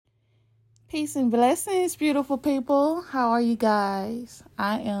Peace and blessings, beautiful people. How are you guys?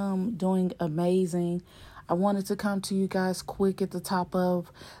 I am doing amazing. I wanted to come to you guys quick at the top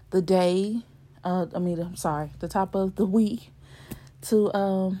of the day. The top of the week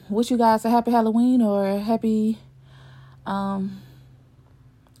to wish you guys a happy Halloween or a happy um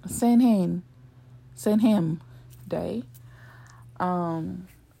Samhain Day. Um,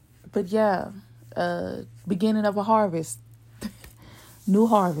 but yeah, beginning of a harvest. New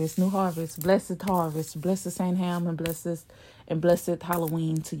harvest, blessed Saint Ham and blessed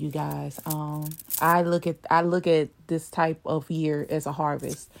Halloween to you guys. I look at this type of year as a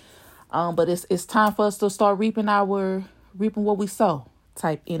harvest. But it's time for us to start reaping what we sow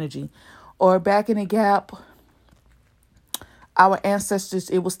type energy. Or back in the gap, our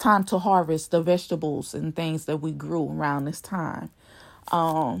ancestors, it was time to harvest the vegetables and things that we grew around this time.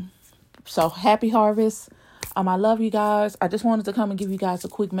 So happy harvest. I love you guys. I just wanted to come and give you guys a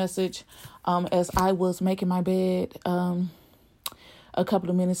quick message. As I was making my bed a couple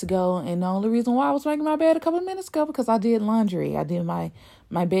of minutes ago, and the only reason why I was making my bed a couple of minutes ago because I did laundry. I did my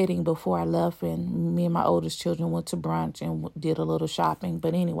bedding before I left, and me and my oldest children went to brunch and did a little shopping.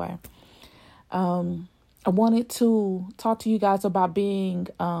 But anyway, I wanted to talk to you guys about being,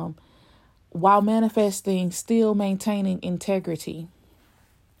 while manifesting, still maintaining integrity,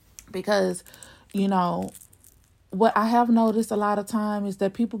 because what I have noticed a lot of time is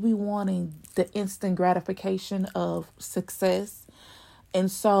that people be wanting the instant gratification of success. And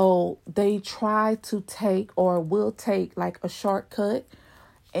so they try to take or will take like a shortcut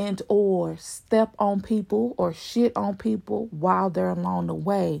and or step on people or shit on people while they're along the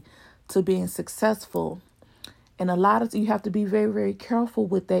way to being successful. And you have to be very, very careful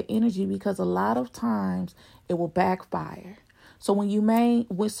with that energy because a lot of times it will backfire. So when you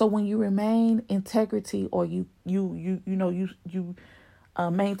remain integrity, or you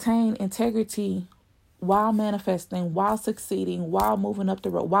maintain integrity while manifesting, while succeeding, while moving up the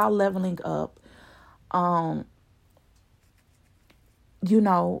road, while leveling up,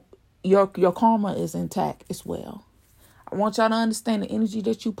 your karma is intact as well. I want y'all to understand the energy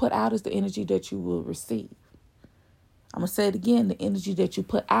that you put out is the energy that you will receive. I'm gonna say it again: the energy that you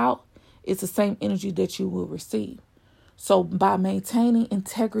put out is the same energy that you will receive. So by maintaining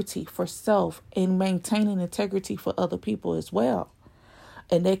integrity for self and maintaining integrity for other people as well,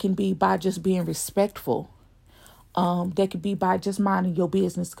 and that can be by just being respectful. That could be by just minding your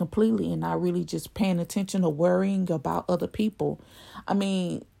business completely and not really just paying attention or worrying about other people. I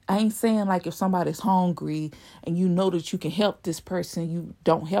mean, I ain't saying like if somebody's hungry and you know that you can help this person, you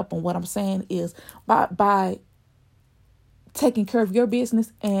don't help them. What I'm saying is by taking care of your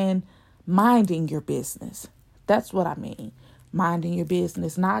business and minding your business. That's what I mean. Minding your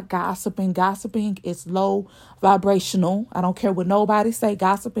business, not gossiping. Gossiping is low vibrational. I don't care what nobody say.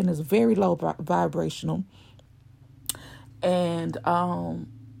 Gossiping is very low vibrational. And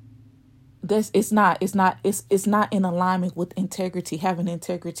it's not in alignment with integrity, having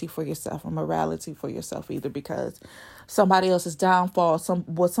integrity for yourself or morality for yourself either, because somebody else's downfall,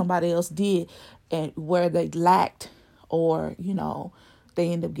 what somebody else did and where they lacked, or they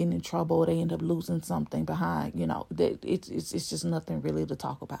end up getting in trouble, or they end up losing something behind, it's just nothing really to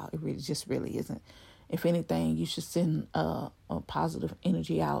talk about. It really isn't. If anything, you should send a positive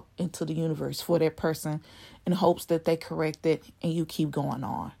energy out into the universe for that person in hopes that they correct it and you keep going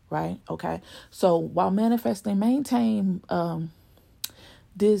on, right? Okay. So while manifesting, maintain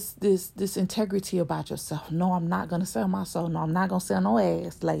this integrity about yourself. No, I'm not gonna sell my soul. No, I'm not gonna sell no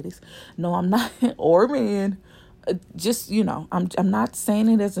ass, ladies. No, I'm not, or men. Just I'm not saying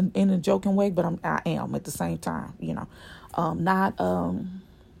it as in a joking way, but I am at the same time. Not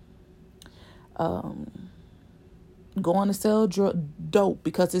going to sell dope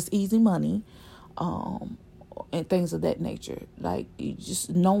because it's easy money, and things of that nature. Like, you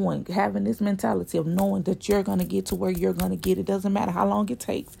just having this mentality of knowing that you're gonna get to where you're gonna get. It doesn't matter how long it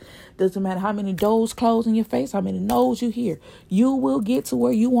takes. Doesn't matter how many doors close in your face, how many no's you hear. You will get to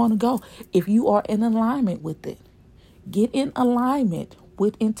where you want to go if you are in alignment with it. Get in alignment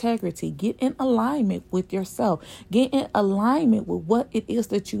with integrity. Get in alignment with yourself. Get in alignment with what it is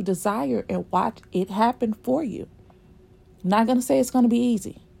that you desire and watch it happen for you. I'm not going to say it's going to be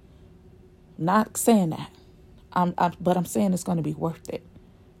easy. I'm not saying that. But I'm saying it's going to be worth it.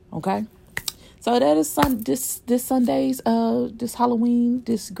 Okay? So that is this Sunday's this Halloween,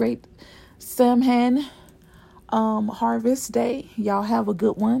 this great Samhain harvest day. Y'all have a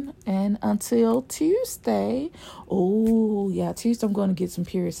good one, and until Tuesday. Oh yeah, Tuesday I'm going to get some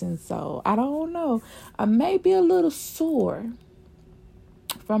piercings, so I don't know, I may be a little sore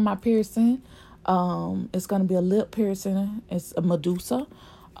from my piercing. It's going to be a lip piercing. It's a Medusa.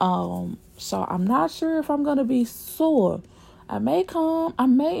 So I'm not sure if I'm gonna be sore. I may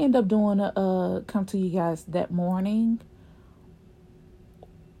end up doing come to you guys that morning,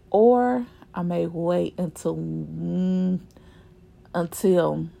 or I may wait until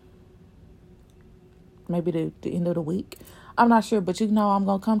maybe the end of the week. I'm not sure, but I'm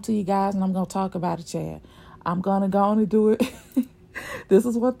gonna come to you guys and I'm gonna talk about it, Chad. I'm gonna go on and do it. This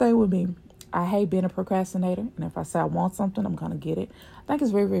is one thing with me. I hate being a procrastinator, and if I say I want something, I'm gonna get it. I think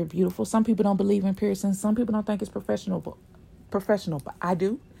it's very, very beautiful. Some people don't believe in piercings. Some people don't think it's professional, but I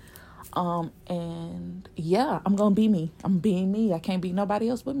do. And yeah, I'm gonna be me. I'm being me. I can't be nobody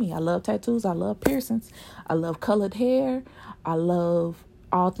else but me. I love tattoos. I love piercings. I love colored hair. I love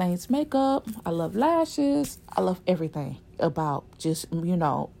all things makeup. I love lashes. I love everything about just,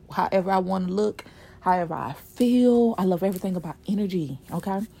 however I want to look, however I feel. I love everything about energy.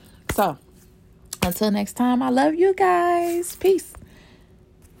 Okay. So until next time, I love you guys. Peace.